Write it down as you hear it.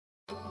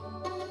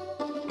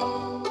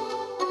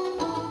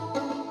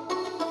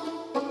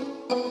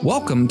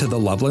Welcome to the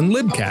Loveland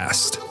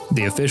Libcast,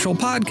 the official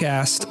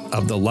podcast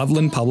of the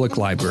Loveland Public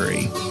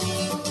Library.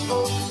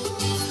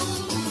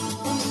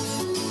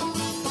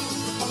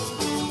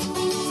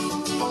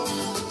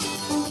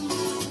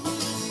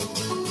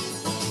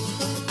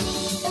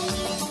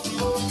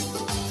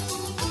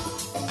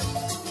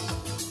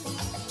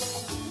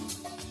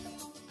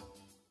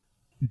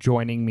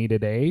 Joining me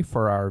today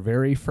for our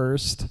very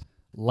first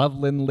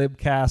Loveland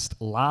Libcast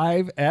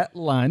live at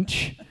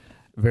lunch.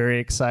 Very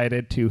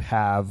excited to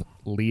have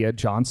Leah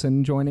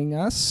Johnson joining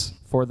us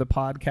for the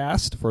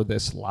podcast, for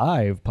this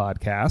live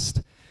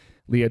podcast.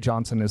 Leah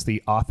Johnson is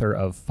the author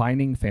of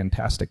Finding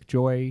Fantastic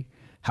Joy,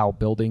 How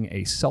Building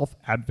a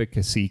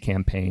Self-Advocacy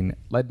Campaign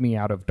Led Me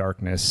Out of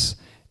Darkness,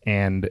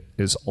 and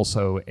is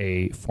also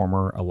a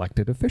former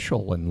elected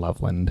official in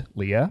Loveland.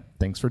 Leah,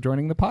 thanks for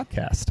joining the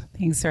podcast.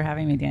 Thanks for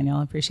having me, Daniel.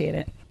 I appreciate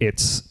it.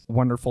 It's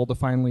wonderful to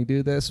finally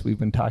do this. We've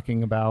been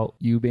talking about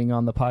you being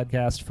on the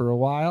podcast for a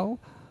while,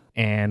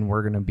 and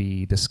we're going to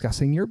be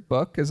discussing your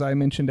book, as I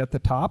mentioned at the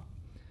top.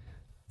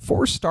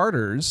 For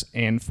starters,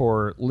 and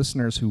for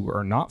listeners who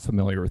are not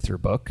familiar with your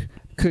book,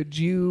 could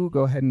you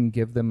go ahead and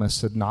give them a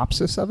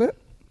synopsis of it?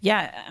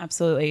 Yeah,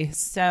 absolutely.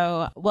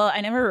 So, we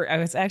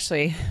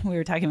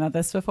were talking about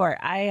this before.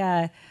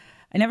 I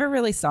never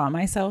really saw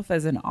myself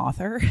as an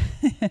author.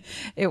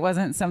 It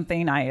wasn't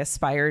something I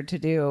aspired to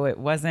do. It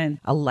wasn't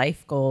a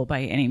life goal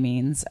by any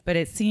means, but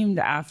it seemed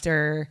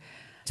after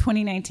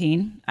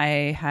 2019,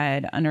 I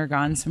had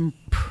undergone some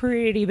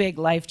pretty big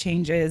life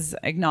changes,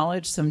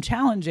 acknowledged some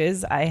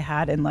challenges I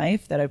had in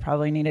life that I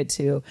probably needed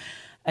to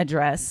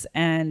address.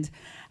 And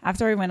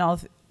after I went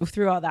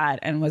through all that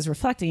and was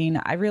reflecting,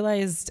 I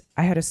realized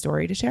I had a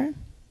story to share.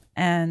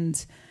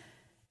 And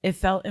it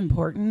felt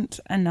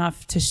important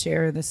enough to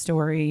share the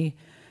story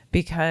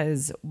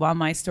because while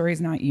my story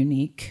is not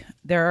unique,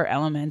 there are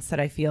elements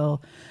that I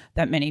feel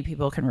that many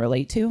people can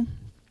relate to.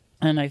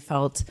 And I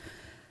felt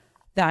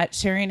that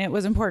sharing it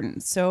was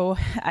important. So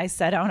I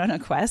set out on a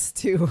quest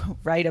to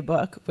write a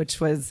book, which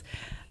was,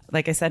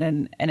 like I said,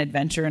 an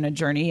adventure and a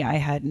journey I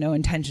had no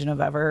intention of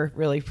ever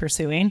really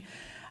pursuing.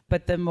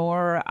 But the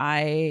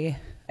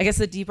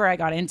deeper I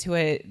got into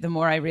it, the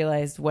more I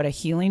realized what a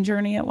healing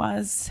journey it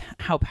was,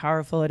 how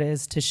powerful it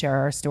is to share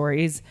our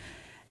stories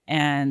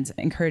and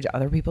encourage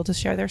other people to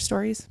share their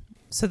stories.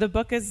 So the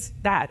book is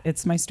that.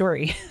 It's my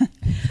story.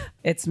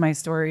 It's my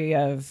story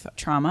of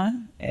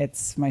trauma.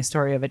 It's my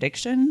story of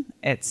addiction.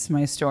 It's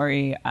my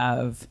story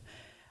of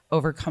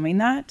overcoming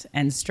that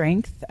and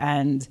strength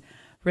and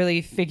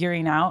really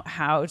figuring out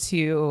how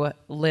to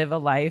live a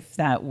life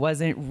that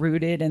wasn't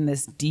rooted in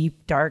this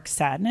deep, dark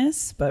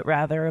sadness, but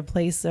rather a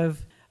place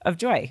of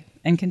joy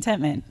and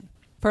contentment.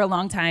 For a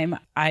long time,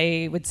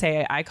 I would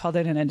say I called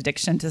it an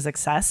addiction to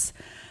success.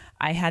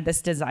 I had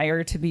this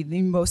desire to be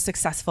the most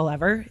successful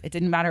ever. It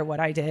didn't matter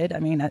what I did. I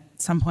mean,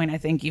 at some point, I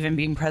think even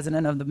being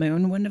president of the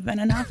moon wouldn't have been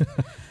enough.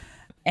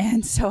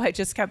 And so I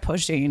just kept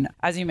pushing.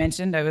 As you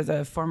mentioned, I was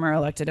a former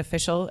elected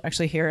official,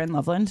 actually here in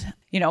Loveland,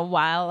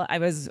 while I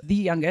was the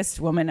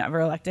youngest woman ever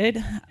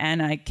elected,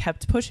 and I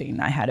kept pushing.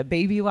 I had a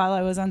baby while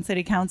I was on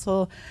city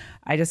council.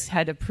 I just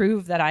had to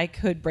prove that I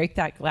could break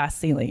that glass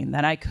ceiling,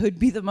 that I could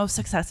be the most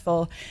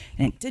successful,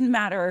 and it didn't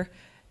matter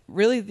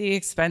really the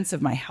expense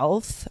of my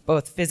health,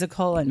 both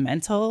physical and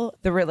mental,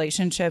 the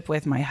relationship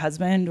with my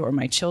husband or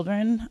my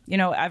children,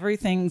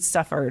 everything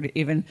suffered.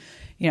 Even,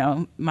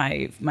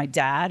 my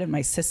dad and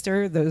my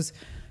sister, those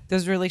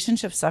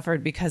relationships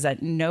suffered because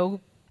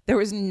there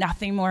was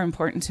nothing more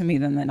important to me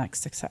than the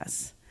next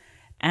success.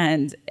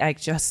 And I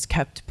just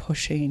kept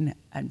pushing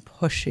and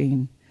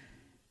pushing.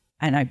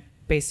 And I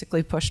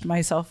basically pushed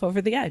myself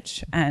over the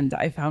edge. And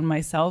I found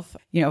myself,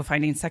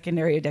 finding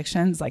secondary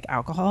addictions like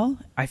alcohol.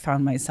 I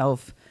found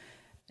myself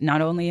not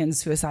only in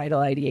suicidal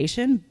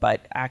ideation,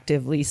 but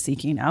actively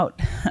seeking out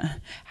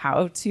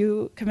how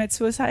to commit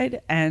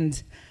suicide.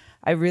 And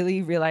I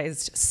really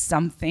realized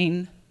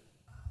something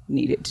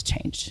needed to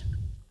change.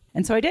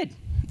 And so I did.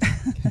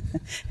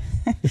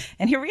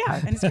 And here we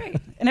are, and it's great,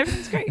 and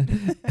everything's great.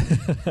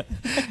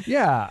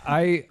 Yeah,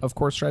 I, of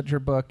course, read your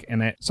book,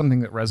 and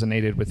something that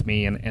resonated with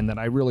me and that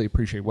I really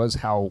appreciate was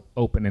how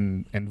open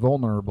and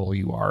vulnerable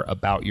you are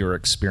about your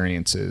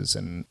experiences.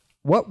 And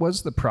what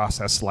was the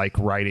process like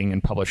writing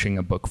and publishing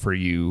a book for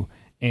you?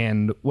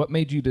 And what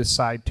made you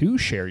decide to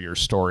share your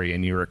story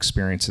and your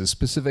experiences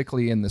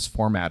specifically in this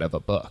format of a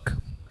book?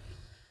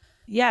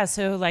 Yeah,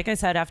 so like I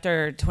said,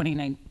 after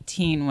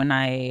 2019,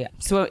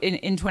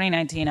 in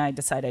 2019, I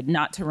decided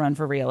not to run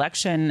for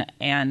re-election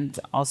and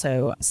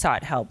also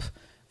sought help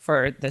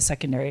for the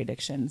secondary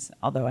addictions,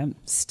 although I'm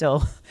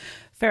still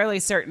fairly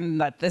certain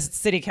that this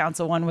city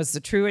council one was the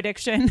true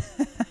addiction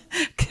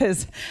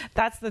because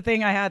that's the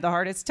thing I had the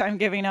hardest time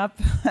giving up.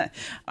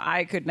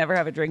 I could never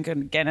have a drink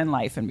again in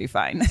life and be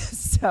fine.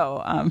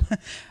 So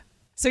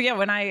yeah,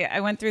 when I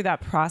went through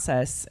that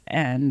process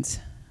and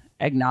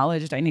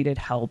acknowledged I needed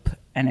help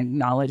and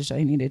acknowledged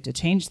I needed to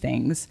change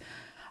things,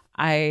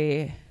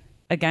 I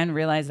again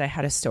realized I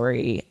had a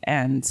story.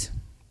 And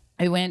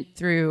I went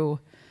through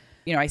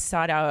I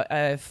sought out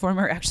a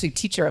former actually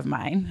teacher of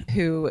mine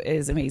who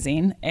is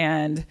amazing.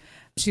 And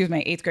she was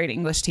my 8th grade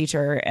English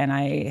teacher. And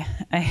I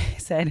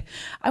said,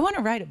 I want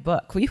to write a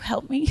book. Will you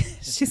help me?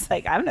 She's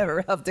like, I've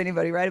never helped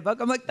anybody write a book.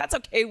 I'm like, that's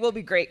okay. We'll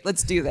be great.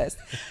 Let's do this.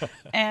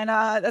 And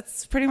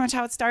that's pretty much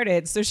how it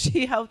started. So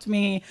she helped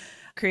me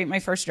create my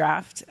first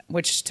draft,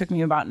 which took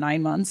me about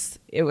 9 months.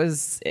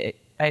 I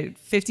had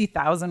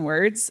 50,000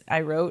 words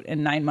I wrote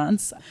in 9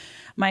 months.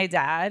 My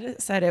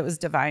dad said it was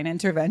divine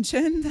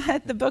intervention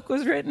that the book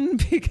was written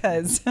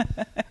because,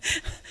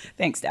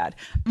 thanks, Dad.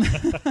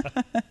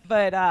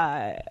 But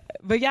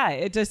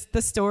yeah,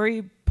 the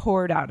story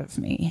poured out of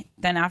me.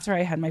 Then after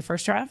I had my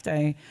first draft,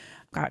 I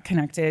got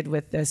connected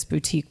with this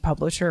boutique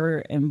publisher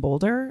in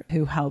Boulder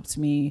who helped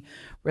me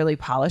really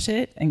polish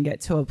it and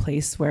get to a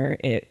place where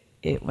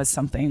it was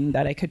something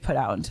that I could put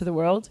out into the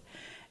world.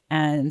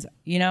 And,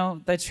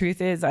 the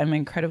truth is I'm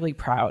incredibly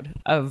proud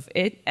of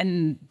it.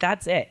 And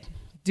that's it.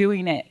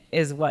 Doing it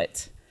is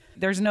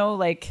there's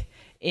no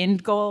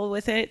end goal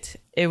with it.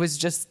 It was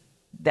just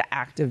the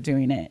act of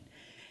doing it.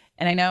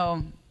 And I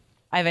know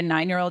I have a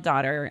 9-year-old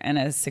daughter and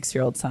a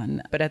 6-year-old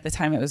son, but at the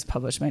time it was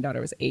published, my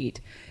daughter was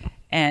 8.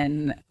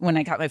 And when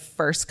I got my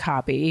first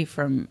copy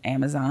from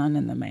Amazon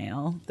in the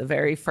mail, the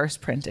very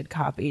first printed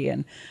copy,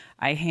 and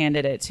I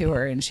handed it to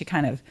her and she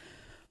kind of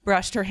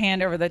brushed her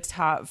hand over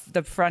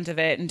the front of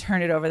it and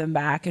turned it over the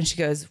back. And she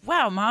goes,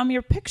 wow, Mom,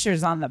 your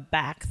picture's on the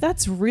back.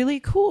 That's really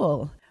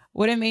cool.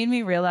 What it made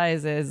me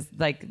realize is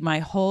my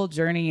whole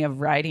journey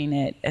of writing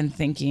it and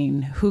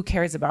thinking, who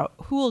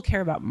will care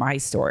about my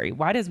story?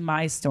 Why does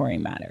my story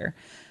matter?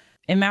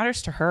 It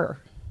matters to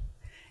her.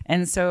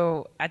 And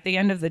so at the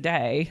end of the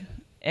day,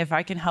 if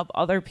I can help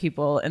other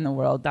people in the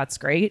world, that's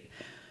great.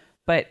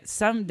 But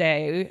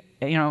someday,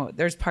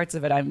 there's parts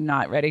of it I'm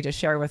not ready to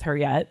share with her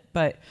yet.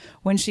 But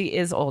when she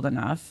is old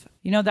enough,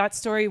 that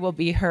story will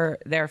be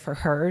there for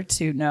her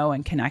to know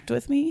and connect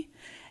with me.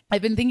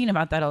 I've been thinking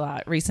about that a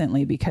lot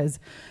recently because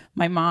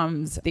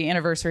the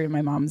anniversary of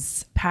my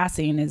mom's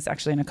passing is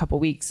actually in a couple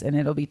weeks, and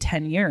it'll be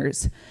 10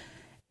 years.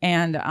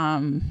 And,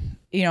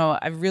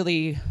 I've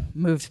really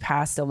moved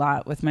past a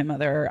lot with my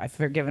mother. I've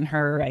forgiven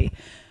her.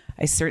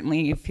 I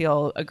certainly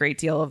feel a great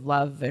deal of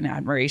love and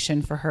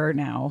admiration for her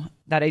now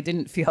that I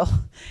didn't feel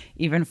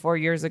even 4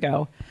 years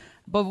ago.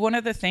 But one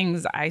of the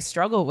things I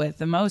struggle with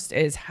the most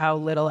is how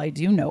little I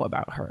do know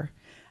about her.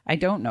 I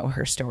don't know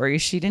her story.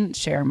 She didn't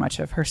share much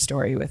of her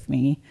story with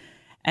me.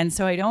 And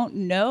so I don't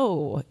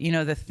know,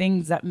 the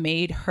things that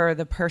made her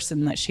the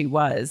person that she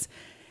was.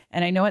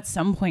 And I know at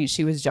some point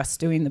she was just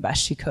doing the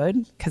best she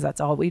could because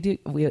that's all we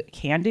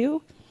can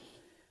do.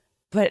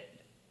 But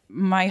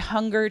my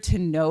hunger to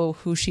know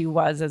who she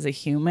was as a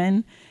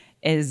human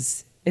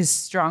is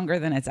stronger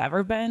than it's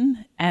ever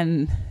been.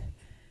 And,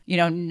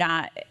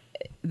 not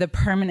the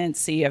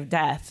permanency of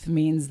death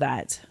means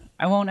that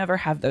I won't ever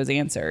have those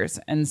answers.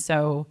 And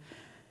so,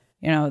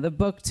 the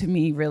book to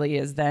me really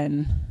is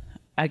then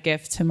a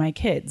gift to my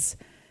kids,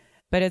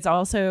 but it's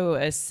also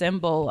a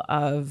symbol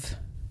of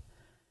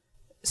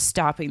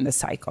stopping the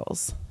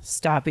cycles,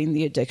 stopping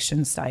the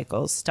addiction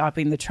cycles,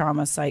 stopping the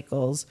trauma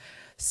cycles,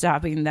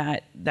 stopping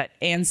that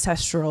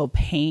ancestral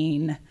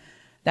pain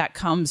that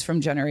comes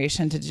from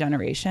generation to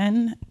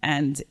generation.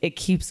 And it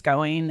keeps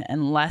going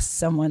unless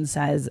someone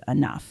says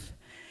enough.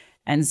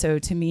 And so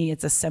to me,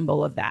 it's a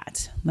symbol of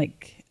that.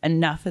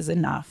 Enough is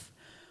enough.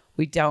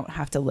 We don't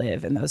have to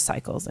live in those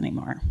cycles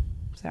anymore.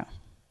 So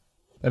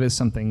that is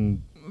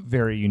something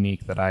very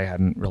unique that I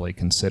hadn't really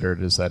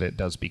considered, is that it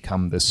does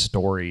become this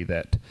story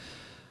that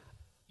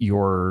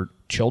your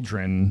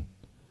children,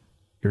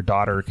 your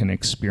daughter can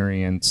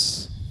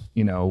experience,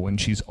 when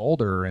she's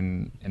older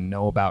and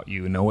know about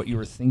you, know what you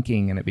were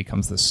thinking, and it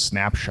becomes this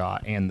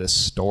snapshot and this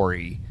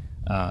story.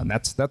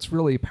 That's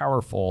really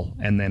powerful.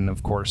 And then,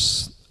 of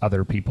course,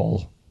 other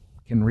people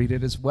can read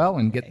it as well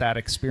and get that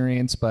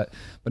experience, but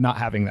not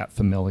having that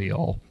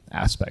familial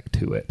aspect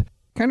to it.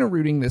 Kind of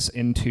rooting this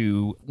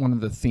into one of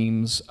the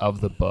themes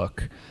of the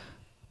book,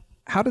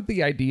 how did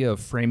the idea of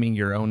framing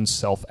your own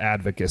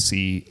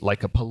self-advocacy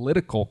like a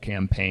political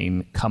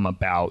campaign come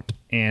about?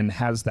 And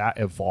has that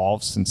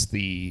evolved since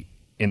the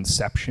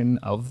inception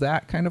of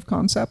that kind of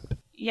concept?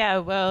 Yeah,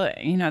 well,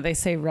 they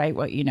say write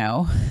what you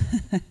know.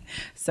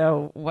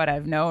 So what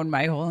I've known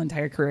my whole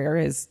entire career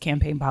is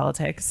campaign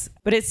politics.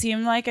 But it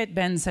seemed like it'd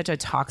been such a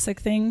toxic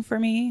thing for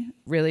me,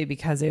 really,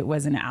 because it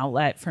was an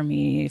outlet for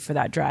me for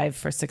that drive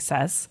for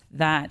success,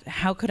 that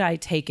how could I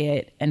take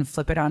it and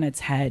flip it on its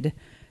head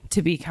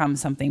to become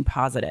something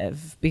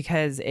positive?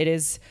 Because it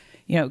is,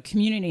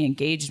 community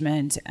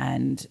engagement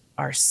and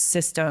our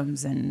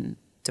systems and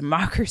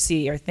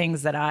democracy are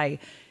things that I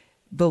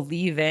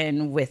believe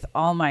in with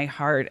all my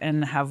heart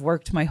and have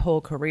worked my whole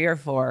career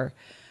for.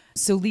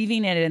 So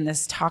leaving it in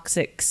this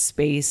toxic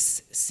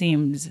space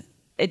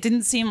it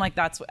didn't seem like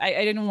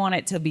I didn't want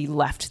it to be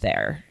left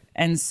there.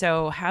 And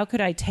so how could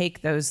I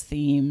take those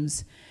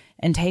themes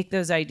and take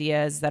those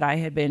ideas that I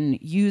had been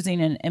using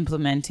and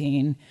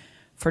implementing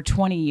for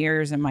 20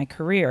 years in my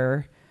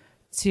career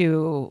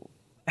to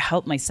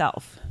help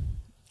myself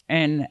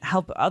and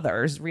help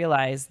others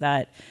realize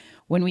that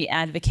when we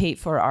advocate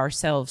for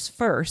ourselves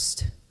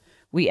first,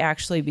 we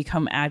actually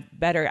become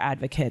better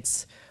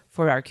advocates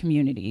for our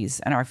communities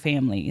and our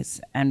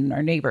families and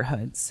our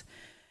neighborhoods.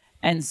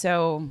 And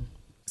so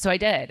I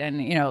did.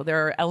 And,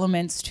 there are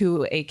elements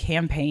to a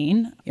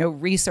campaign,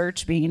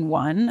 research being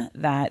one,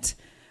 that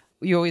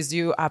you always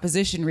do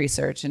opposition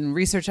research and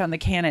research on the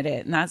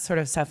candidate and that sort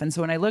of stuff. And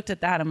so when I looked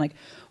at that, I'm like,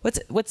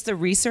 what's the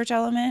research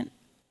element?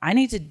 I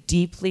need to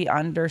deeply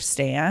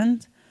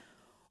understand,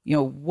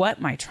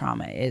 what my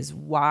trauma is,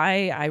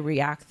 why I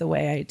react the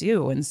way I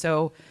do. And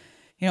so,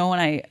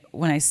 when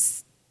I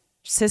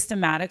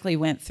systematically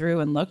went through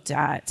and looked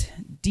at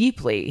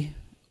deeply,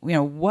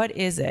 what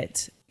is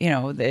it,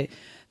 the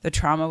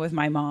trauma with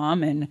my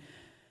mom and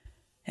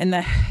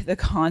the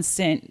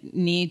constant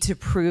need to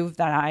prove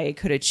that I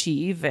could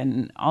achieve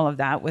and all of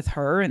that with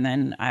her. And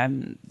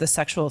then the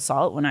sexual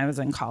assault when I was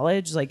in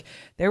college, like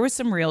there was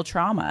some real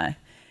trauma.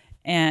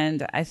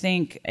 And I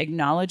think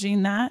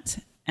acknowledging that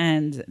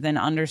and then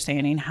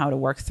understanding how to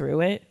work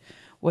through it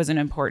was an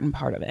important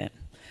part of it.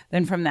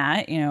 Then from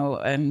that,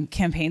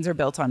 campaigns are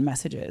built on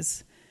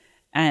messages.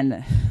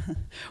 And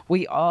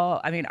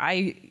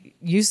I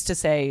used to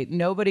say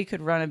nobody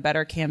could run a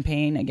better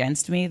campaign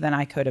against me than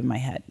I could in my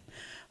head.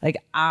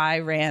 Like I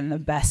ran the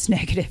best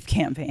negative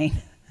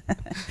campaign.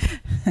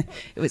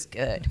 It was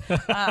good.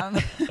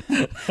 I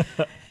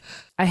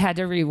had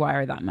to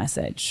rewire that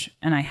message,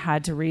 and I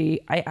had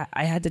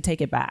to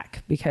take it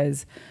back,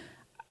 because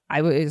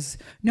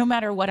no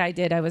matter what I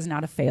did, I was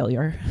not a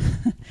failure.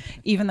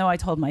 Even though I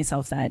told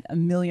myself that a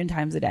million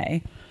times a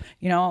day,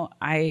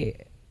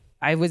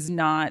 I was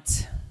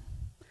not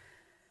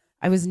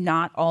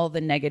all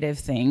the negative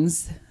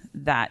things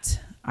that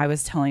I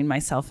was telling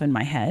myself in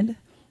my head.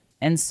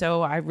 And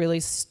so I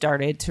really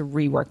started to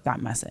rework that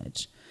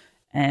message.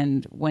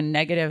 And when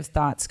negative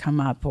thoughts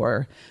come up,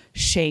 or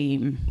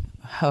shame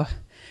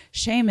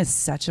is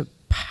such a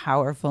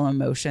powerful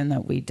emotion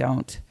that we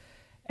don't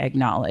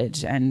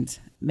acknowledge. And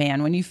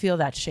man, when you feel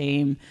that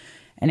shame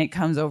and it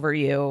comes over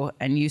you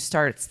and you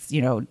start,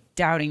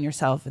 doubting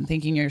yourself and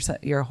thinking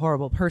you're a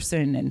horrible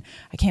person, and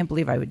I can't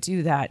believe I would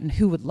do that, and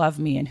who would love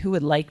me and who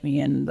would like me,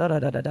 and da da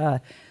da da da.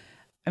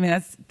 I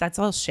mean, that's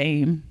all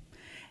shame.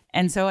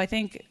 And so I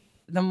think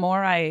the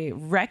more I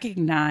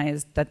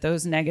recognized that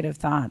those negative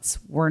thoughts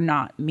were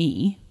not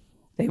me,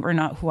 they were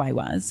not who I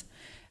was,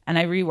 and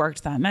I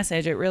reworked that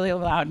message, it really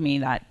allowed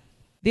me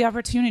the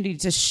opportunity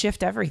to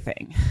shift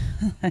everything,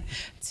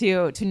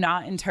 to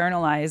not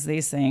internalize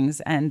these things,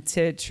 and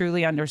to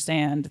truly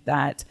understand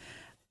that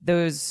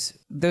those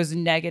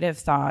negative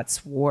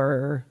thoughts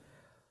were,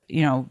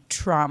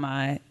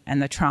 trauma,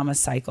 and the trauma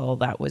cycle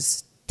that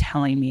was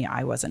telling me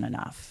I wasn't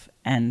enough,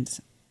 and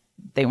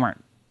they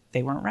weren't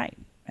right.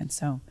 And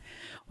so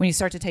when you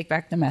start to take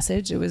back the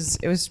message, it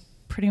was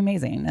pretty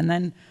amazing. And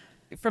then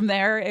from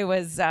there, it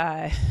was,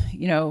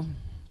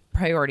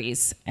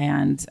 priorities.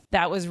 And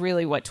that was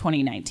really what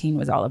 2019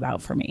 was all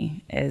about for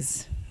me,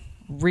 is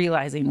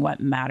realizing what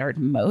mattered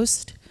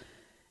most.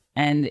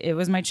 And it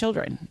was my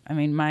children. I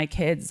mean, my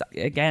kids,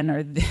 again,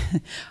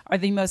 are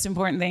the most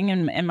important thing,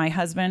 and my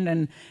husband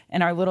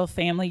and our little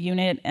family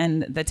unit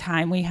and the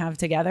time we have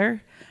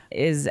together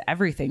is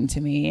everything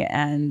to me.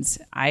 And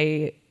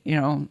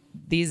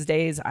these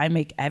days I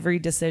make every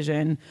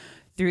decision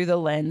through the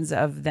lens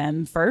of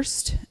them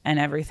first and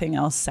everything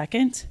else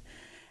second.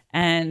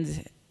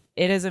 And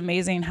it is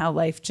amazing how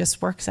life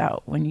just works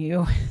out when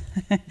you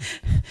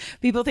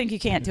people think you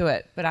can't do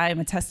it, but I am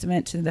a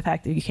testament to the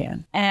fact that you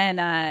can. And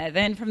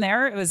then from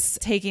there, it was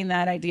taking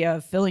that idea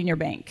of filling your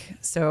bank.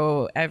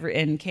 So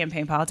in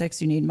campaign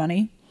politics, you need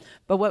money,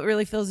 but what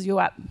really fills you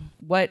up?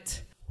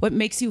 What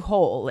makes you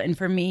whole? And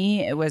for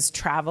me, it was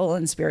travel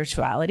and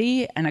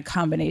spirituality, and a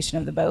combination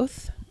of the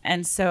both.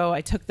 And so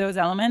I took those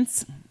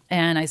elements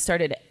and I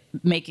started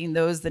making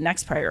those the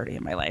next priority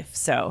in my life.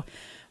 So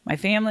my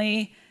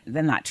family,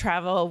 then that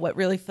travel, what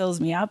really fills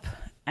me up,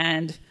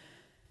 and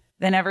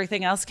then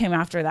everything else came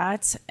after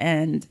that.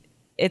 And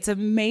it's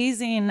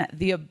amazing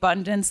the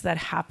abundance that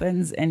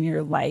happens in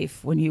your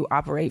life when you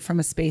operate from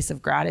a space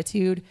of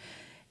gratitude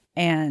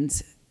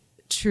and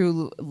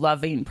true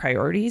loving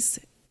priorities.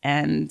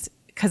 And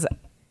because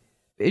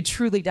it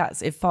truly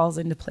does, it falls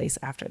into place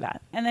after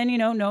that. And then,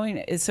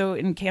 knowing, so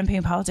in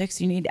campaign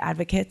politics, you need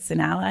advocates and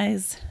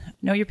allies.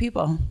 Know your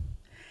people.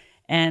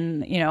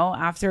 And,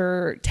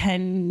 after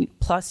 10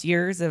 plus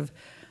years of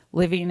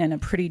living in a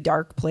pretty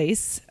dark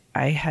place,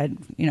 I had,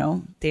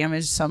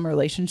 damaged some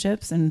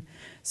relationships, and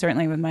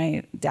certainly with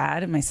my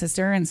dad and my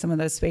sister in some of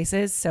those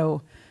spaces.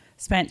 So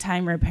spent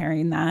time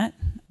repairing that,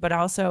 but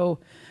also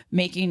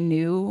making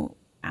new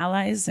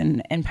allies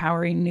and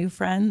empowering new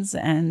friends.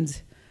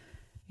 And,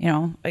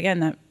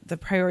 again, the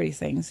priority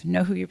things,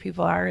 know who your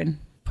people are and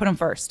put them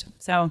first.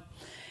 So,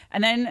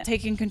 and then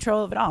taking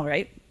control of it all,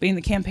 right? Being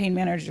the campaign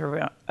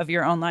manager of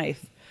your own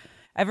life.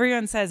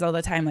 Everyone says all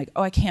the time, like,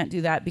 oh, I can't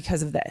do that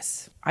because of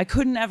this. I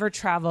couldn't ever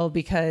travel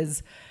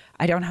because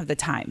I don't have the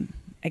time.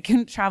 I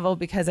couldn't travel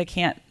because I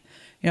can't,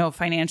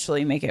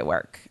 financially make it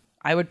work.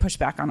 I would push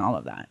back on all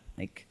of that.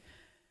 Like,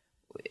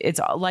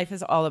 life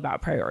is all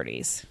about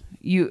priorities.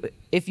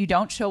 if you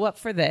don't show up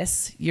for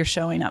this, you're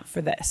showing up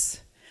for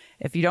this.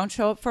 If you don't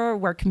show up for a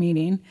work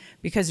meeting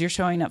because you're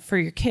showing up for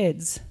your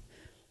kids,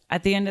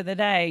 at the end of the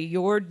day,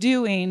 you're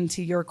doing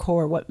to your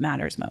core what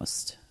matters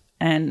most.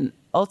 And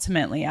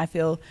ultimately, I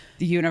feel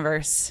the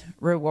universe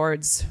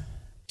rewards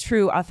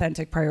true,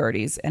 authentic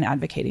priorities and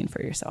advocating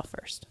for yourself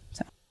first.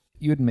 So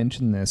you had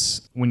mentioned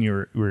this when we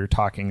were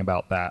talking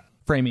about that,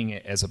 framing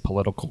it as a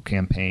political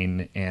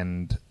campaign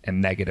and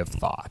negative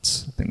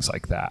thoughts, things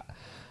like that.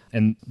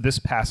 And this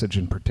passage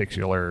in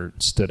particular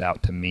stood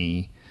out to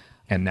me.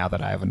 And now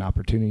that I have an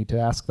opportunity to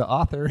ask the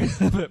author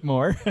a bit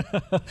more,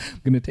 I'm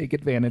going to take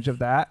advantage of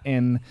that.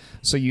 And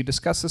so you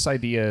discuss this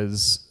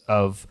ideas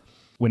of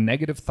when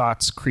negative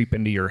thoughts creep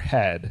into your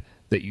head,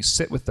 that you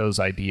sit with those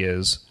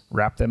ideas,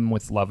 wrap them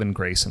with love and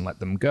grace, and let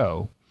them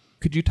go.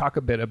 Could you talk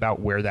a bit about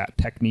where that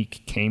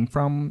technique came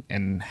from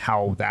and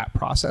how that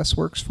process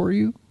works for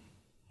you?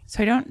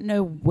 So I don't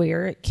know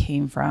where it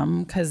came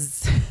from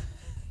because,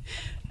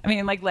 I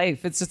mean, like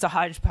life, it's just a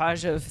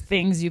hodgepodge of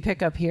things you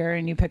pick up here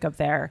and you pick up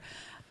there.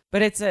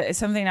 But it's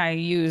something I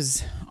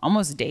use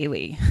almost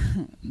daily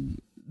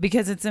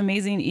because it's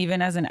amazing,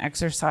 even as an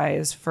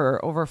exercise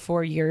for over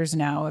 4 years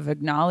now of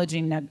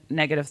acknowledging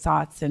negative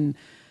thoughts and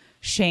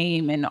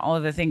shame and all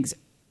of the things.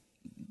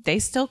 They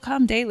still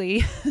come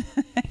daily.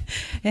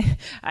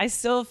 I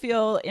still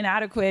feel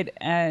inadequate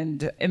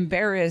and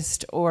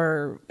embarrassed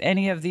or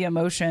any of the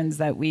emotions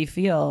that we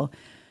feel.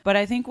 But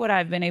I think what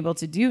I've been able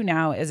to do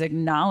now is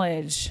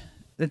acknowledge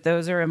that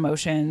those are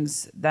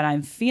emotions that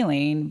I'm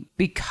feeling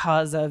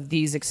because of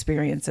these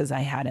experiences I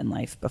had in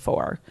life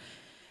before.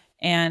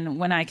 And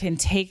when I can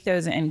take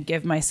those and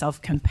give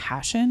myself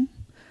compassion,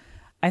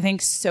 I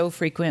think so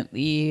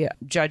frequently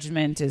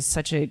judgment is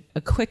such a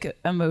quick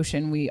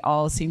emotion we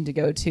all seem to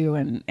go to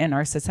in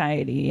our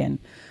society. And,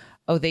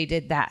 oh, they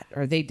did that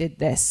or they did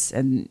this.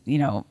 And,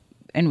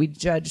 and we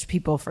judge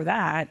people for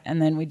that. And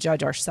then we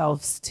judge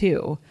ourselves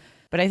too.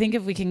 But I think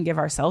if we can give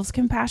ourselves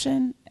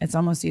compassion, it's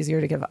almost easier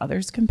to give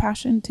others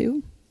compassion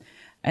too.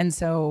 And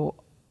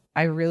so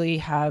I really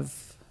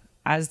have,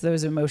 as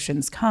those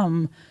emotions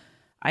come,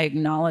 I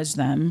acknowledge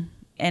them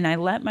and I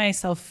let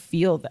myself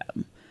feel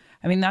them.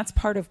 I mean, that's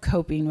part of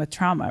coping with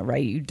trauma,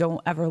 right? You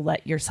don't ever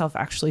let yourself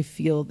actually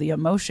feel the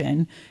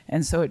emotion.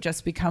 And so it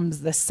just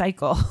becomes this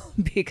cycle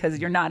because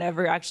you're not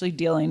ever actually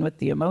dealing with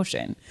the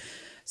emotion.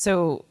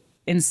 So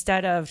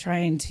instead of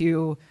trying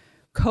to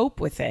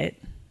cope with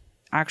it,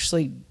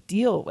 actually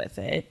deal with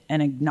it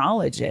and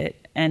acknowledge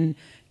it and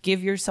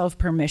give yourself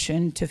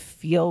permission to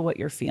feel what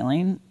you're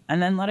feeling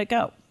and then let it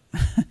go.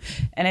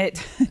 And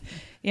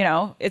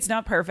it's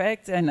not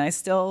perfect. And I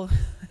still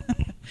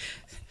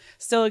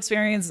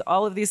experience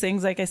all of these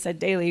things, like I said,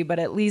 daily, but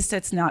at least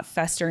it's not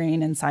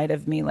festering inside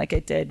of me like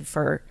it did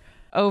for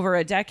over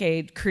a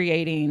decade,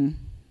 creating,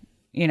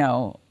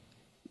 the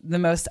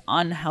most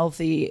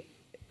unhealthy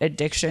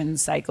addiction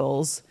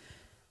cycles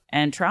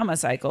and trauma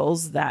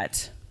cycles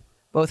that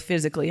both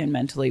physically and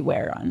mentally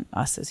wear on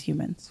us as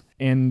humans.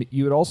 And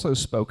you had also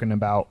spoken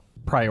about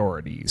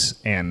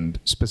priorities and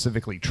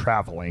specifically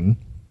traveling.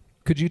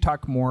 Could you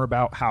talk more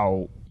about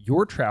how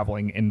your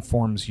traveling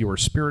informs your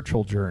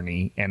spiritual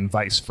journey and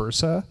vice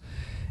versa?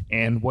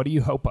 And what do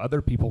you hope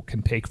other people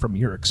can take from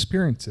your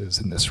experiences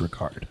in this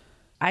regard?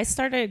 I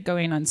started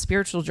going on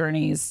spiritual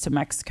journeys to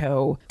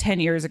Mexico 10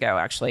 years ago,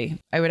 actually.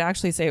 I would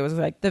actually say it was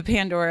like the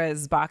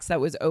Pandora's box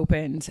that was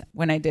opened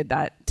when I did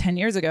that 10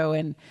 years ago.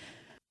 And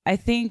I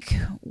think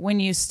when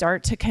you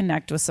start to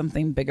connect with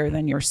something bigger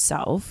than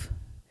yourself,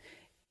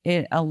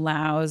 it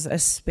allows a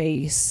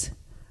space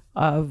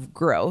of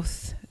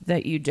growth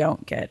that you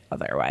don't get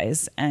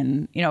otherwise.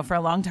 And, for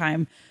a long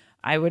time,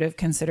 I would have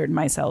considered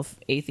myself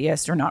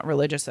atheist or not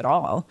religious at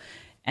all.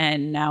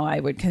 And now I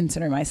would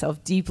consider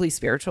myself deeply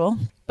spiritual.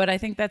 But I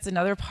think that's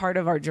another part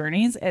of our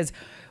journeys is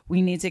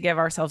we need to give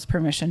ourselves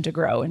permission to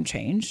grow and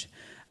change.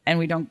 And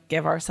we don't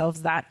give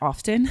ourselves that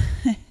often.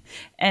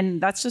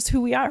 And that's just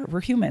who we are.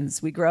 We're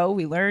humans. We grow,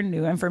 we learn,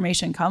 new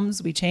information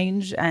comes, we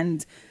change,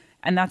 and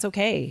that's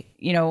okay.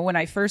 When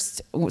I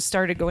first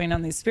started going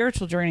on these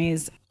spiritual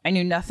journeys, I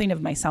knew nothing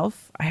of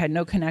myself. I had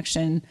no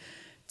connection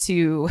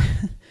to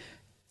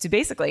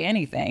basically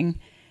anything.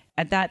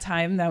 At that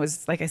time, that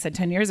was, like I said,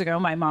 10 years ago,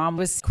 my mom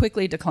was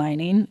quickly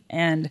declining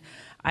and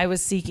I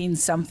was seeking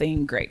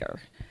something greater.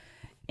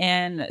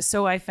 And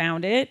so I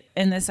found it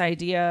in this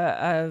idea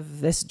of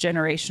this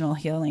generational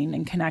healing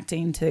and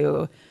connecting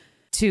to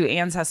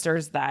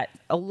ancestors that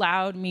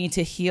allowed me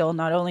to heal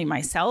not only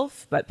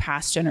myself, but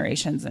past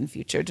generations and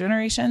future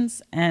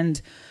generations.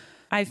 And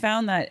I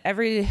found that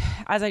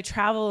as I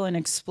travel and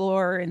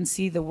explore and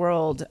see the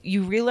world,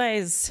 you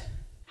realize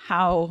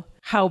how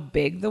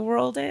big the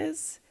world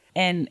is.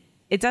 And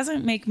it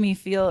doesn't make me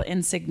feel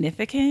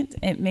insignificant.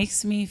 It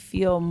makes me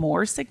feel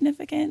more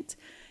significant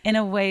in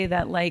a way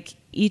that like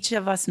each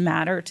of us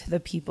matter to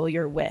the people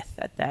you're with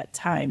at that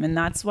time. And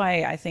that's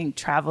why I think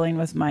traveling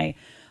with my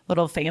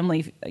little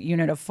family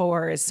unit of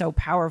 4 is so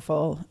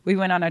powerful. We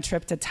went on a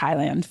trip to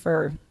Thailand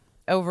for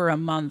over a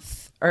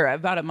month or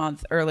about a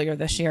month earlier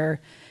this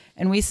year.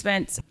 And we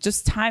spent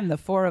just time, the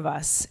 4 of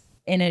us,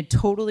 in a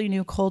totally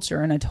new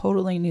culture, in a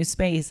totally new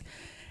space.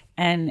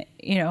 And,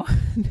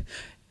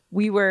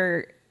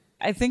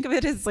 I think of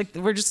it as like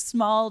we're just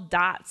small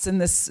dots in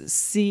this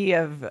sea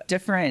of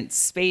different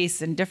space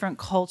and different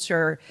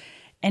culture.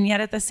 And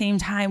yet at the same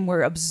time,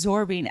 we're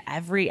absorbing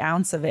every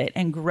ounce of it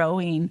and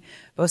growing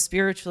both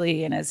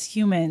spiritually and as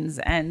humans.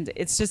 And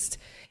it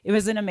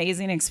was an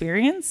amazing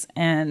experience.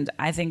 And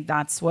I think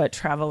that's what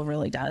travel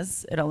really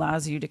does. It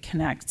allows you to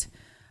connect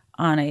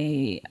on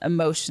a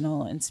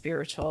emotional and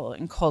spiritual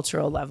and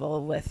cultural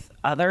level with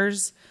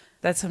others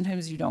that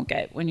sometimes you don't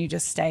get when you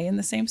just stay in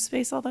the same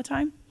space all the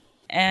time.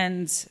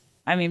 And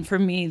I mean, for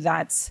me,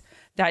 that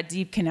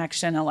deep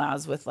connection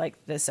allows with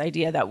like this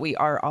idea that we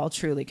are all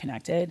truly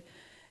connected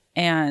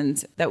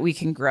and that we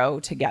can grow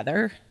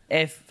together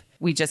if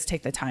we just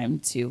take the time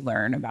to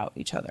learn about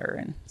each other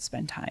and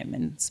spend time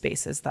in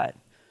spaces that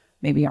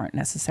maybe aren't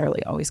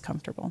necessarily always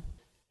comfortable.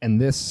 And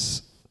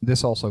this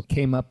also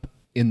came up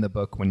in the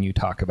book when you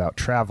talk about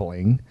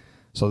traveling.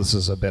 So this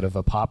is a bit of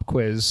a pop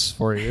quiz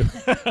for you.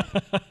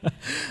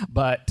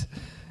 But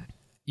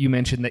you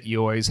mentioned that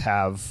you always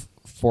have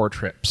 4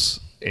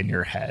 trips in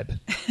your head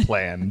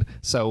planned.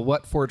 So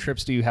what 4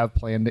 trips do you have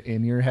planned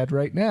in your head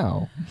right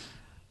now?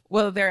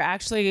 Well, they're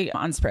actually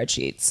on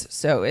spreadsheets,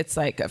 so it's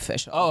like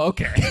official. Oh,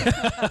 okay.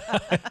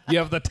 You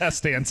have the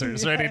test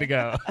answers ready to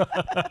go.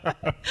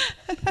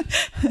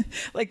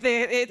 Like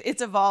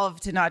it's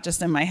evolved to not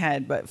just in my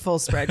head, but full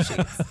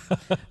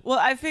spreadsheets. Well,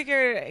 I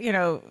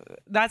figure,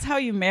 that's how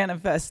you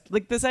manifest.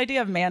 Like this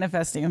idea of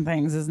manifesting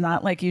things is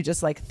not like you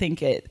just like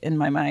think it in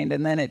my mind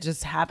and then it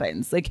just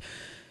happens. Like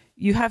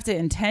you have to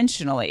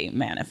intentionally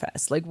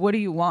manifest. Like, what do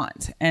you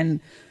want? And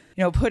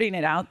putting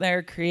it out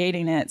there,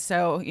 creating it.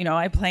 So,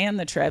 I plan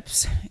the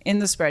trips in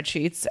the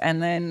spreadsheets and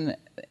then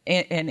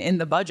in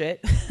the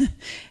budget.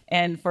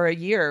 And for a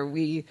year,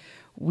 we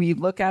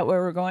look at where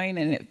we're going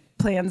and it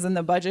plans in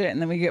the budget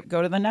and then we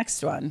go to the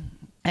next one.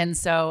 And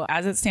so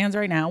as it stands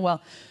right now,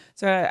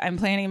 so I'm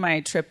planning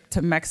my trip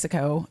to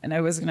Mexico. And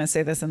I was going to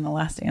say this in the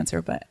last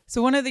answer, but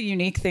so one of the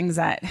unique things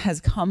that has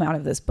come out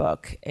of this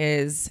book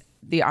is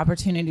the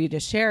opportunity to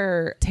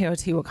share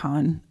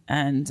Teotihuacan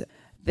and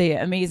the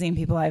amazing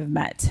people I've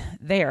met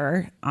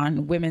there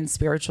on women's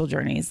spiritual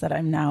journeys that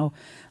I'm now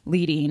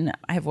leading.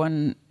 I have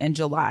one in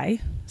July,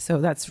 so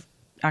that's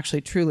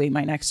actually truly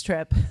my next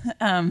trip.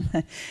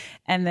 And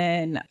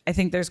then I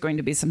think there's going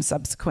to be some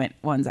subsequent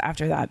ones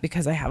after that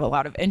because I have a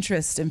lot of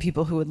interest in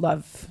people who would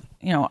love,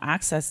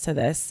 access to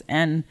this.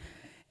 And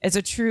it's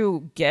a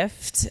true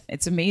gift.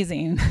 It's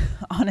amazing,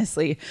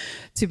 honestly,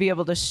 to be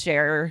able to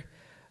share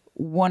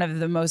one of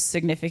the most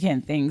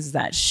significant things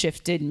that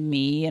shifted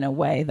me in a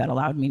way that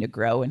allowed me to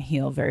grow and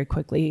heal very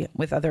quickly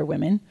with other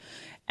women.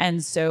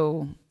 And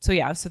so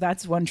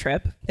that's one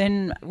trip.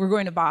 Then we're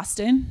going to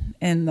Boston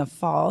in the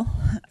fall.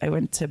 I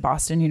went to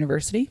Boston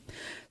University,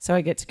 so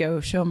I get to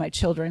go show my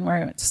children where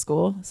I went to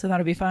school. So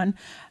that'll be fun.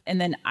 And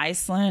then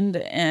Iceland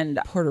and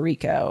Puerto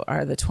Rico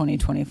are the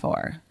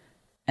 2024.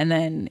 And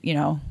then,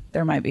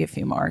 there might be a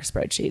few more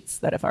spreadsheets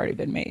that have already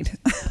been made.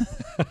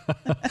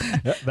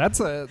 That's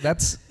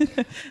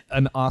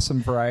an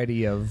awesome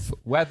variety of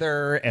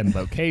weather and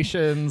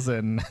locations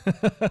and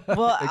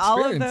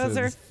all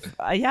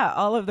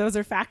of those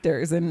are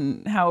factors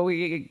in how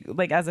we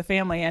like as a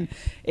family. And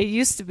it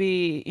used to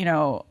be,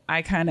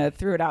 I kind of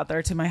threw it out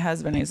there to my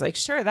husband. He's like,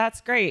 sure, that's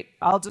great.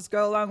 I'll just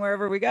go along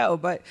wherever we go.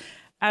 But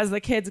as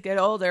the kids get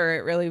older,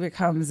 it really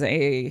becomes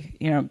a,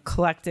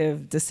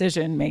 collective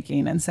decision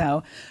making. And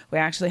so we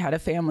actually had a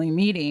family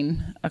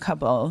meeting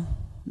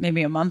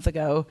maybe a month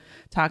ago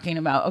talking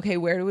about, okay,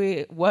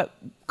 what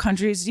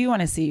countries do you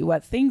want to see?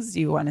 What things do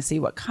you want to see?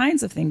 What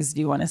kinds of things do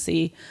you want to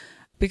see?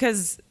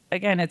 Because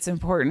again, it's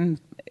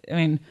important. I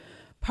mean,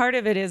 part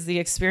of it is the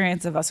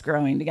experience of us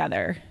growing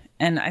together.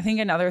 And I think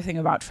another thing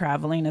about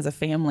traveling as a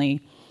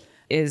family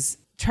is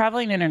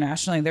traveling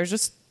internationally. There's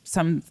just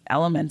some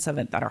elements of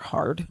it that are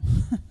hard,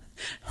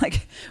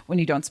 like when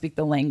you don't speak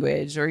the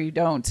language or you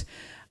don't,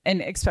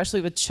 and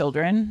especially with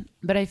children.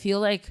 But I feel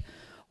like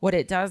what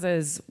it does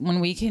is when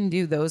we can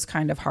do those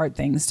kind of hard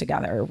things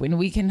together, when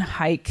we can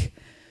hike,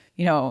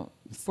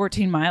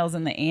 14 miles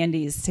in the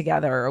Andes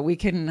together, or we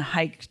can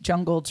hike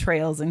jungle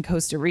trails in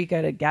Costa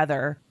Rica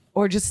together,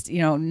 or just,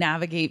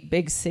 navigate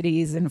big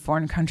cities in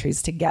foreign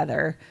countries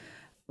together.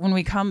 When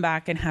we come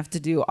back and have to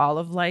do all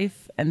of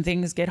life and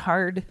things get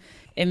hard,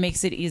 it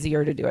makes it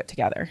easier to do it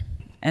together.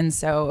 And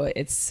so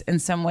it's in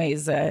some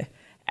ways a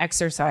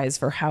exercise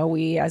for how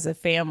we as a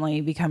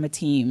family become a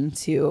team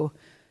to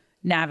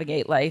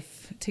navigate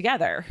life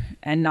together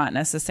and not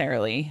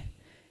necessarily,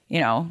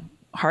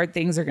 hard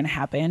things are going to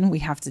happen. We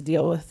have to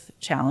deal with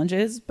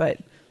challenges, but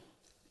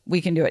we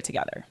can do it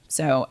together.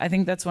 So I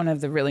think that's one of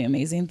the really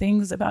amazing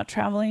things about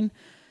traveling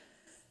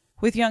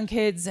with young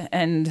kids,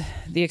 and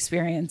the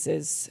experience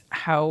is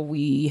how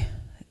we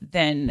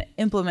then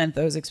implement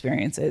those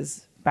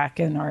experiences back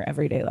in our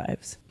everyday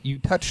lives. You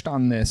touched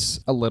on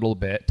this a little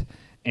bit,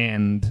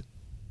 and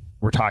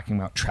we're talking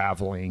about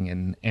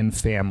traveling and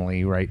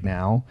family right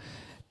now.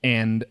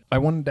 And I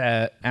wanted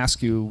to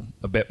ask you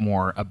a bit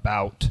more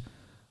about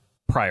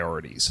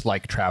priorities,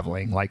 like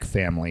traveling, like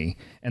family.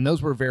 And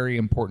those were very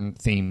important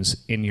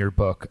themes in your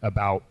book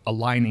about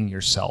aligning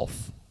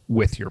yourself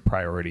with your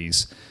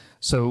priorities.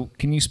 So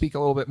can you speak a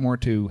little bit more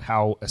to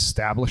how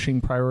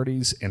establishing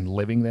priorities and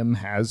living them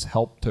has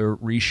helped to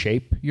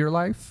reshape your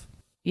life?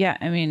 Yeah,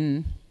 I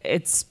mean,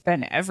 it's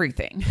been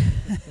everything.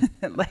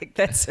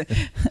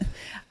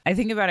 I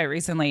think about it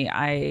recently.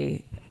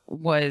 I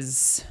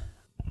was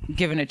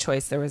given a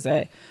choice. There was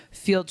a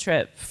field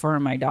trip for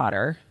my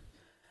daughter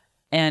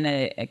and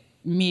a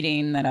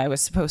meeting that I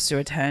was supposed to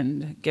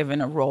attend, given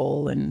a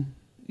role and,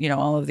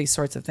 all of these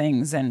sorts of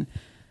things. And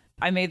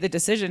I made the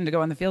decision to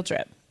go on the field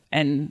trip.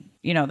 And,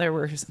 there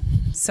were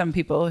some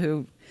people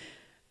who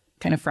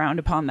kind of frowned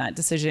upon that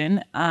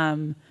decision.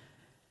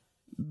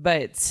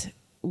 But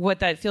what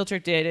that field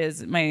trip did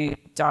is my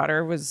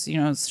daughter was,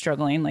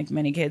 struggling like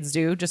many kids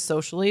do, just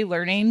socially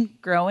learning,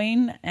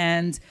 growing.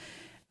 And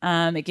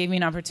it gave me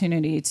an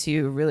opportunity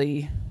to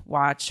really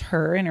watch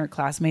her and her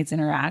classmates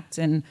interact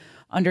and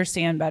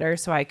understand better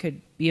so I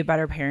could be a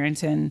better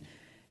parent and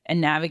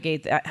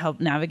navigate that, help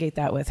navigate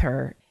that with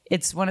her.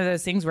 It's one of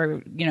those things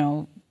where,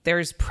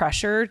 there's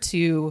pressure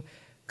to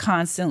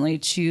constantly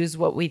choose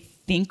what we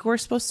think we're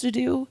supposed to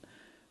do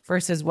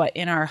versus what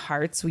in our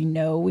hearts we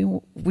know we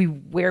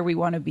where we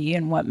want to be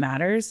and what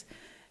matters.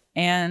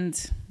 And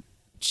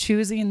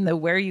choosing the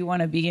where you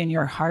want to be in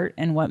your heart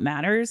and what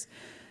matters,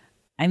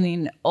 I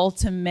mean,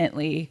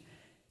 ultimately,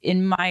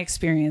 in my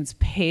experience,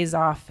 pays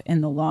off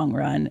in the long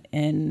run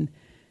in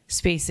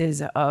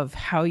spaces of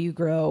how you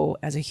grow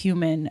as a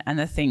human and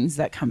the things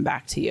that come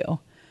back to you.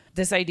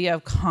 This idea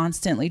of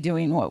constantly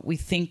doing what we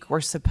think we're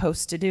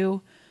supposed to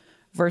do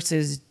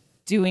versus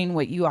doing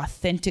what you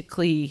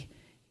authentically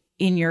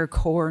in your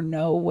core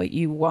know what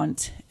you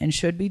want and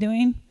should be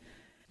doing.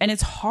 And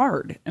it's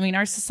hard. I mean,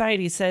 our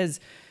society says,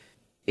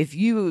 if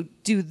you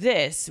do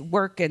this,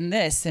 work in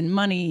this, and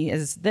money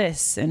is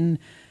this, and,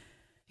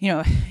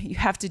 you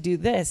have to do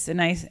this.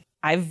 And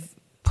I've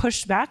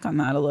pushed back on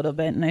that a little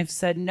bit. And I've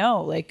said,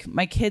 no, like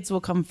my kids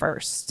will come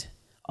first,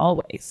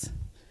 always.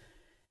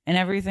 And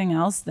everything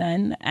else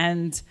then.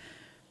 And,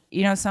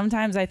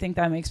 sometimes I think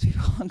that makes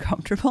people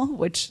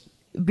uncomfortable,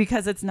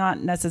 because it's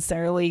not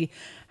necessarily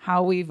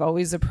how we've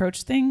always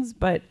approached things.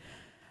 But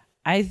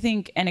I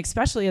think, and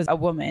especially as a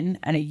woman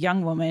and a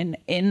young woman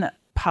in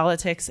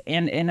politics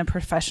and in a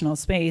professional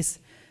space,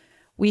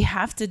 we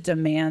have to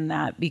demand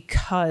that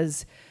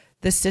because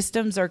the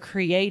systems are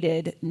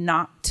created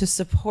not to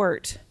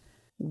support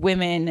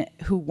women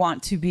who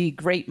want to be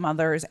great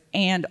mothers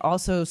and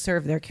also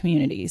serve their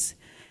communities.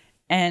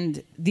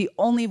 And the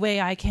only way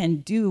I can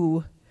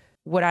do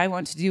what I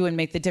want to do and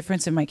make the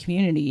difference in my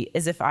community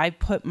is if I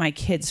put my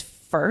kids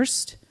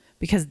first,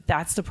 because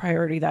that's the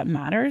priority that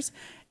matters,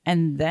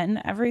 and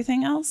then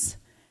everything else.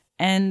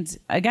 And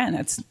again,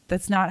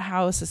 that's not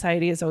how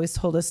society has always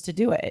told us to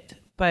do it.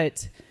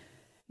 But,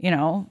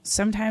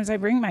 sometimes I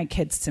bring my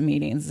kids to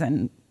meetings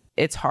and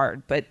it's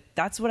hard, but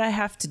that's what I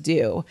have to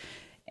do.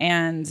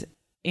 And,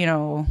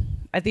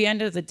 at the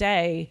end of the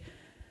day,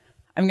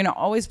 I'm going to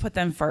always put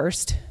them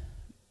first.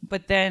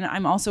 But then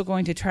I'm also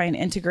going to try and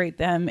integrate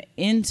them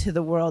into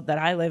the world that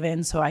I live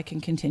in so I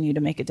can continue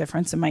to make a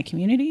difference in my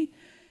community.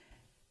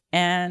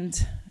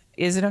 And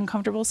is it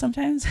uncomfortable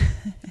sometimes?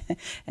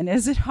 And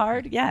is it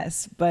hard?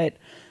 Yes. But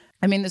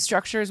I mean, the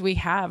structures we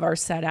have are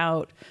set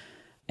out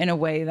in a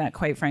way that,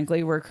 quite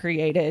frankly, were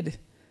created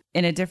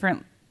in a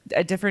different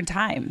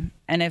time.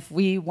 And if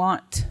we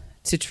want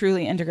to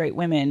truly integrate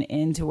women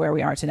into where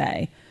we are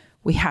today,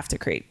 we have to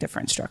create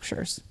different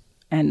structures.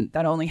 And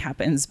that only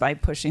happens by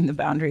pushing the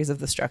boundaries of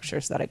the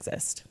structures that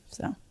exist.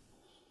 So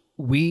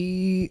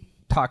we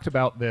talked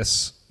about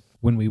this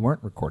when we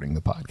weren't recording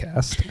the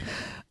podcast,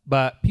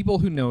 but people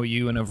who know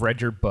you and have read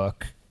your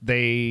book,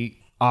 they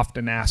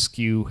often ask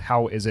you,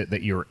 how is it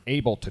that you're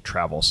able to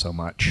travel so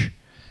much?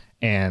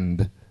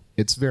 And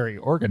it's very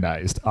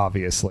organized,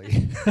 obviously.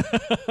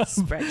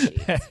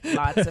 Spreadsheets,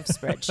 lots of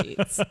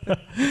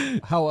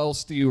spreadsheets. How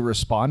else do you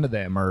respond to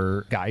them,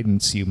 or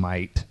guidance you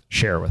might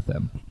share with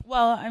them?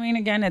 Well, I mean,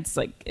 again,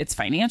 it's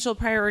financial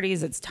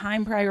priorities, it's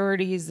time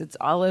priorities, it's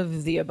all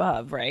of the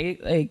above,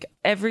 right? Like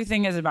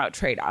everything is about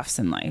trade-offs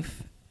in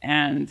life.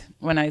 And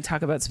when I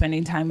talk about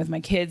spending time with my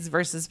kids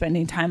versus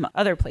spending time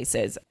other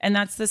places, and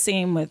that's the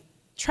same with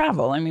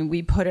travel. I mean,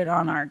 we put it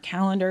on our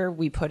calendar,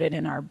 we put it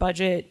in our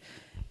budget,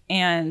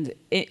 and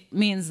it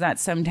means that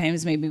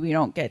sometimes maybe we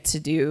don't get to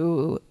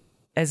do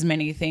as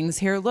many things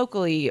here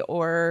locally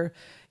or,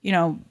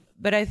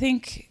 but I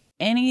think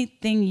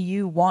anything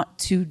you want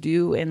to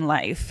do in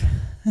life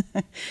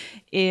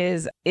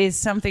is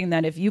something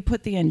that if you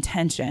put the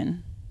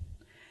intention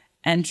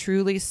and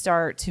truly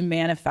start to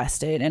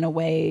manifest it in a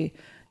way,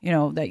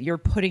 that you're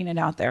putting it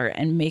out there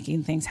and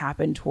making things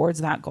happen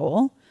towards that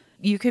goal,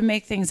 you can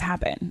make things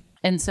happen.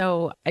 And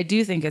so I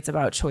do think it's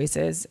about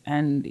choices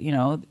and,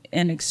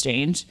 in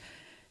exchange,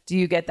 do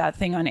you get that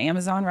thing on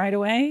Amazon right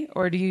away?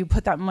 Or do you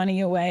put that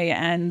money away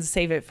and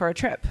save it for a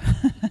trip?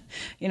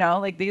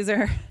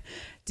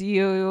 Do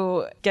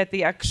you get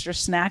the extra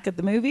snack at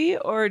the movie,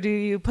 or do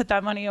you put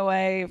that money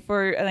away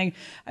for, like,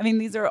 I mean,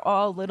 these are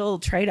all little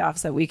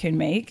trade-offs that we can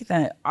make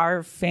that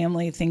our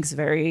family thinks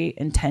very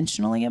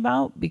intentionally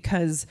about,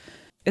 because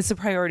it's the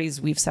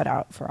priorities we've set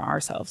out for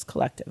ourselves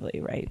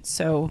collectively, right?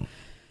 So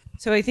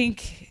I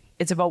think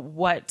it's about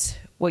what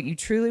you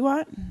truly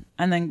want,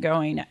 and then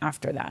going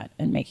after that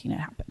and making it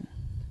happen.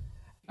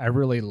 I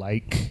really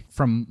like,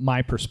 from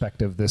my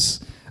perspective,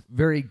 this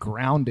very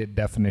grounded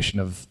definition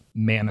of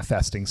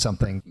manifesting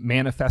something.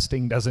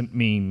 Manifesting doesn't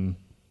mean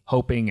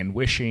hoping and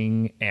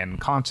wishing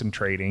and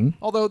concentrating,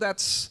 although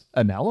that's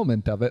an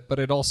element of it, but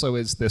it also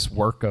is this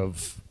work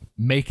of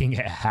making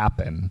it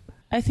happen.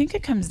 I think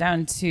it comes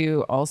down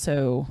to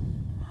also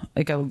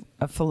like a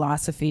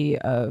philosophy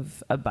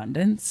of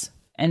abundance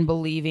and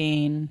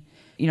believing,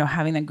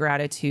 having the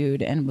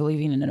gratitude and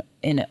believing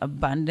in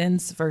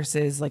abundance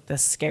versus like the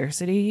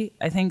scarcity.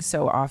 I think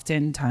so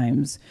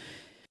oftentimes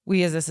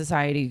we as a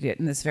society get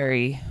in this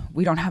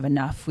we don't have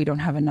enough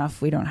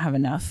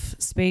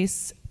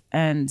space.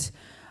 And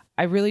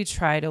I really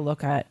try to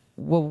look at,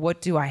 well,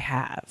 what do I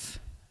have?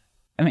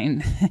 I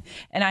mean,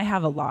 and I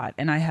have a lot,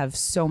 and I have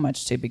so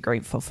much to be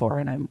grateful for,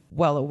 and I'm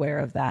well aware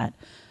of that.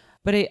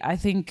 But I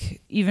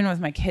think even with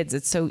my kids,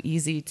 it's so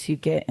easy to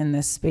get in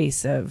this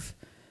space of,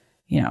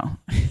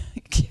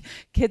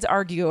 kids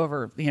argue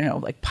over,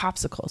 like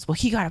popsicles. Well,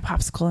 he got a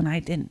popsicle and I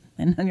didn't.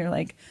 And then you're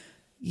like,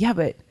 yeah,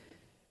 but,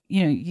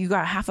 you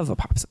got half of a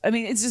popsicle. I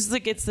mean, it's just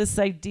like, it's this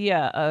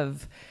idea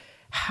of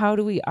how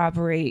do we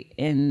operate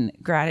in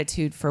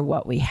gratitude for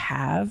what we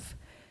have?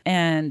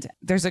 And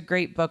there's a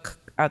great book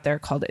out there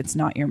called It's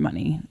Not Your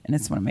Money, and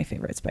it's one of my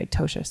favorites by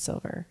Tosha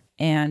Silver.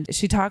 And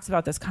she talks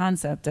about this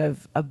concept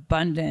of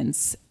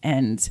abundance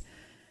and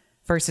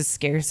versus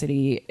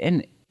scarcity.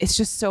 And it's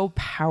just so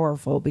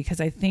powerful, because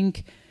I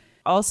think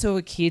also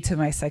a key to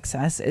my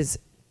success is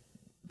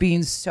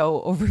being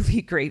so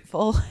overly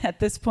grateful at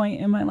this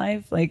point in my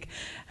life. Like,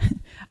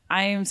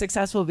 I am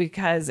successful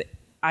because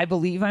I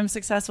believe I'm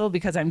successful,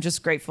 because I'm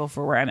just grateful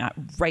for where I'm at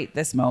right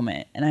this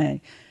moment.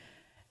 And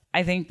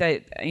I think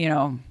that,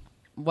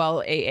 while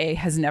AA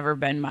has never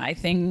been my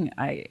thing,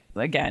 I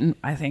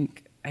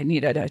think I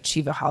needed a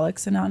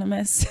Achievaholics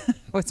Anonymous.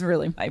 What's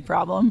really my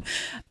problem.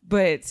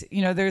 But,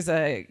 there's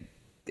a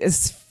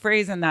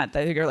phrase in that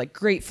you're like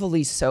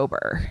gratefully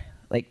sober,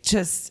 like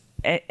just,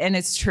 and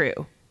it's true.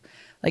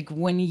 Like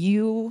when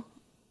you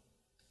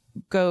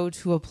go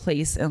to a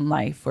place in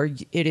life where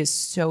it is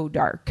so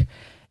dark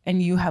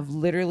and you have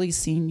literally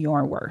seen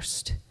your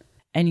worst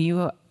and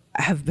you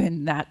have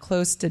been that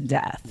close to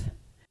death,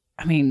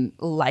 I mean,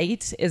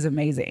 light is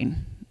amazing.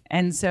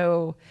 And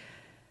so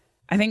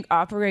I think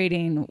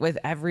operating with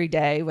every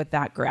day with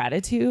that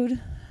gratitude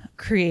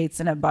creates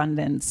an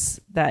abundance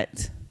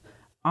that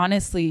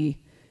honestly,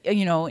 in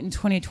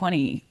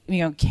 2020,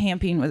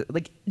 camping was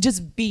like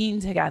just being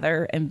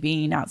together and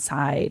being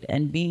outside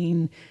and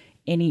being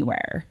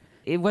anywhere.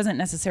 It wasn't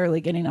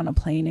necessarily getting on a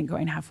plane and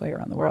going halfway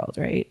around the world,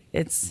 right?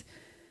 It's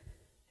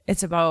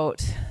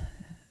about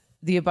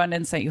the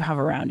abundance that you have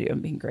around you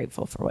and being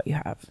grateful for what you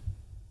have.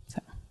 So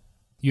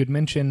you had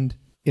mentioned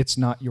It's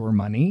Not Your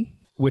Money,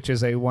 which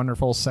is a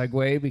wonderful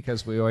segue,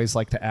 because we always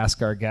like to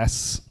ask our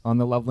guests on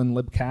the Loveland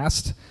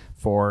Libcast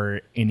for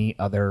any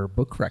other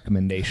book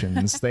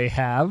recommendations they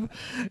have.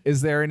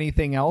 Is there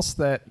anything else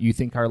that you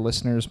think our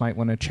listeners might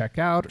want to check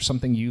out, or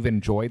something you've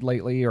enjoyed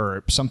lately,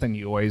 or something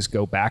you always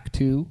go back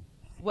to?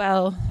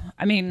 Well,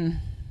 I mean,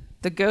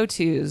 the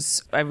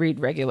go-tos I read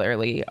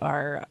regularly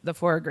are The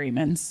Four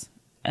Agreements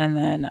and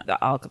then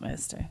The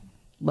Alchemist. I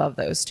love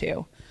those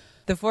two.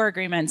 The Four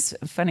Agreements,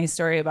 funny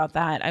story about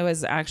that. I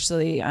was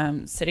actually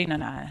sitting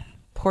on a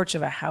porch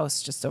of a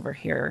house just over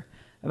here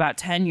about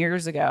 10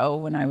 years ago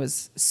when I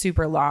was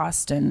super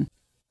lost and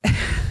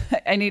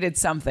I needed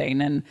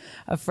something. And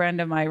a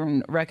friend of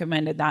mine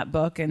recommended that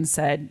book and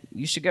said,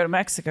 you should go to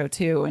Mexico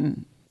too.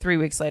 And 3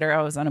 weeks later,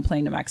 I was on a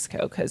plane to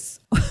Mexico, because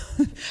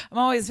I'm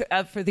always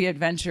up for the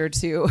adventure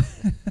to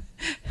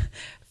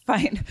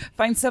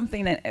find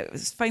something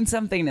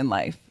in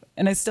life.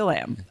 And I still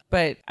am.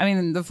 But I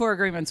mean, The Four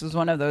Agreements was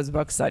one of those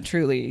books that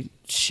truly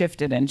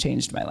shifted and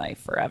changed my life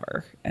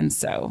forever. And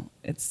so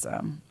it's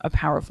a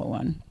powerful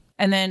one.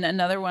 And then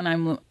another one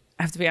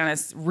I have to be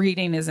honest,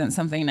 reading isn't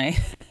something I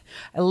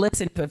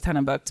listen to a ton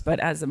of books, but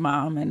as a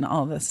mom and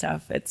all this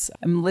stuff,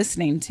 I'm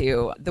listening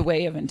to The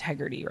Way of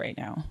Integrity right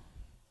now.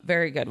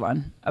 Very good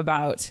one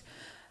about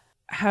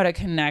how to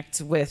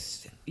connect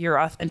with your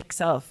authentic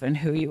self and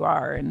who you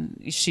are.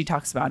 And she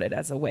talks about it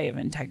as a way of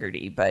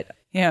integrity, but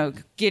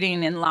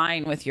getting in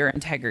line with your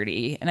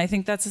integrity. And I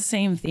think that's the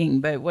same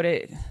thing, but what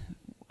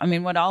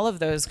all of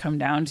those come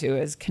down to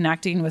is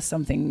connecting with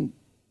something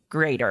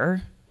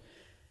greater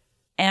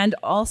and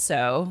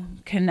also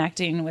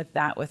connecting with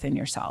that within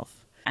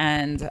yourself.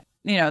 And,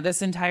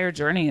 this entire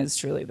journey has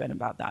truly been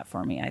about that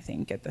for me, I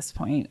think, at this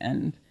point.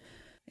 And,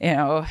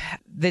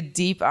 the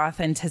deep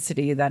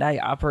authenticity that I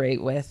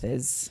operate with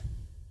is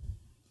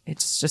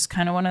it's just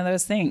kind of one of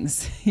those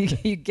things.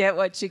 You get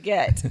what you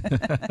get.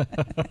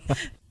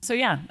 So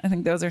yeah, I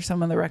think those are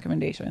some of the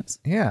recommendations.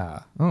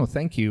 Yeah. Oh,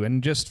 thank you.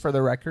 And just for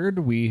the record,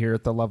 we here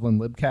at the Loveland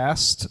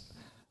Libcast,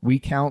 we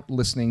count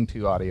listening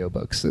to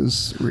audiobooks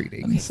as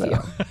reading. Okay,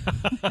 so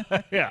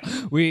yeah,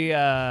 we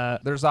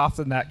there's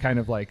often that kind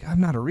of like,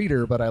 I'm not a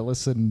reader, but I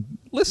listen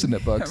to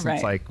books. Right.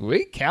 It's like,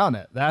 we count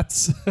it.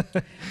 That's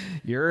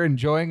you're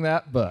enjoying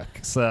that book.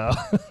 So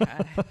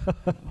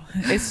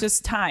it's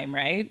just time,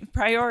 right?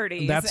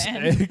 Priorities. that's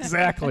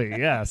exactly,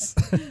 yes.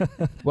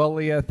 Well,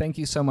 Leah, thank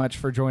you so much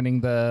for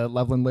joining the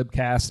Loveland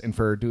Libcast and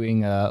for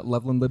doing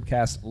Loveland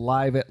Libcast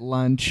live at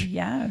lunch.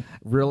 Yeah.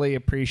 Really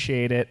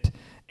appreciate it.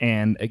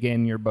 And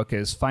again, your book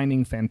is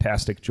Finding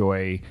Fantastic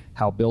Joy,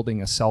 How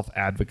Building a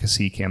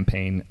Self-Advocacy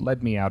Campaign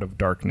Led Me Out of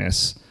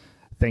Darkness.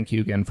 Thank you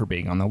again for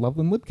being on the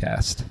Loveland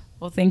Libcast.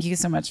 Well, thank you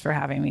so much for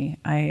having me.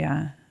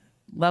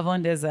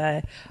 Loveland is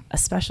a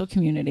special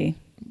community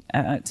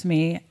to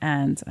me,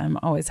 and I'm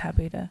always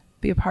happy to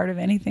be a part of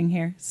anything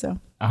here. So.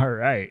 All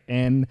right.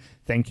 And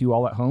thank you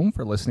all at home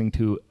for listening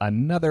to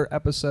another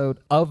episode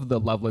of the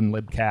Loveland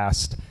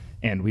Libcast,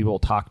 and we will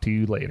talk to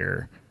you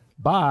later.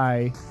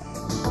 Bye.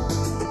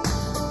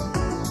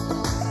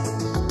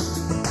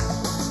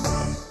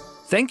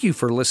 Thank you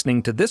for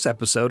listening to this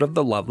episode of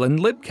the Loveland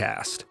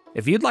Libcast.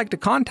 If you'd like to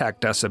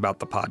contact us about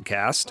the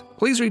podcast,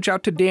 please reach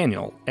out to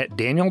Daniel at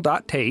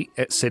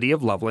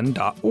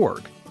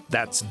daniel.tate@cityofloveland.org.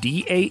 That's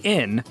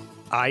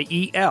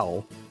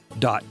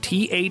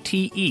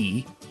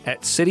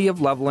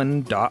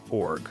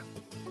DANIEL.TATE@cityofloveland.org.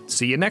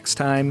 See you next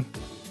time.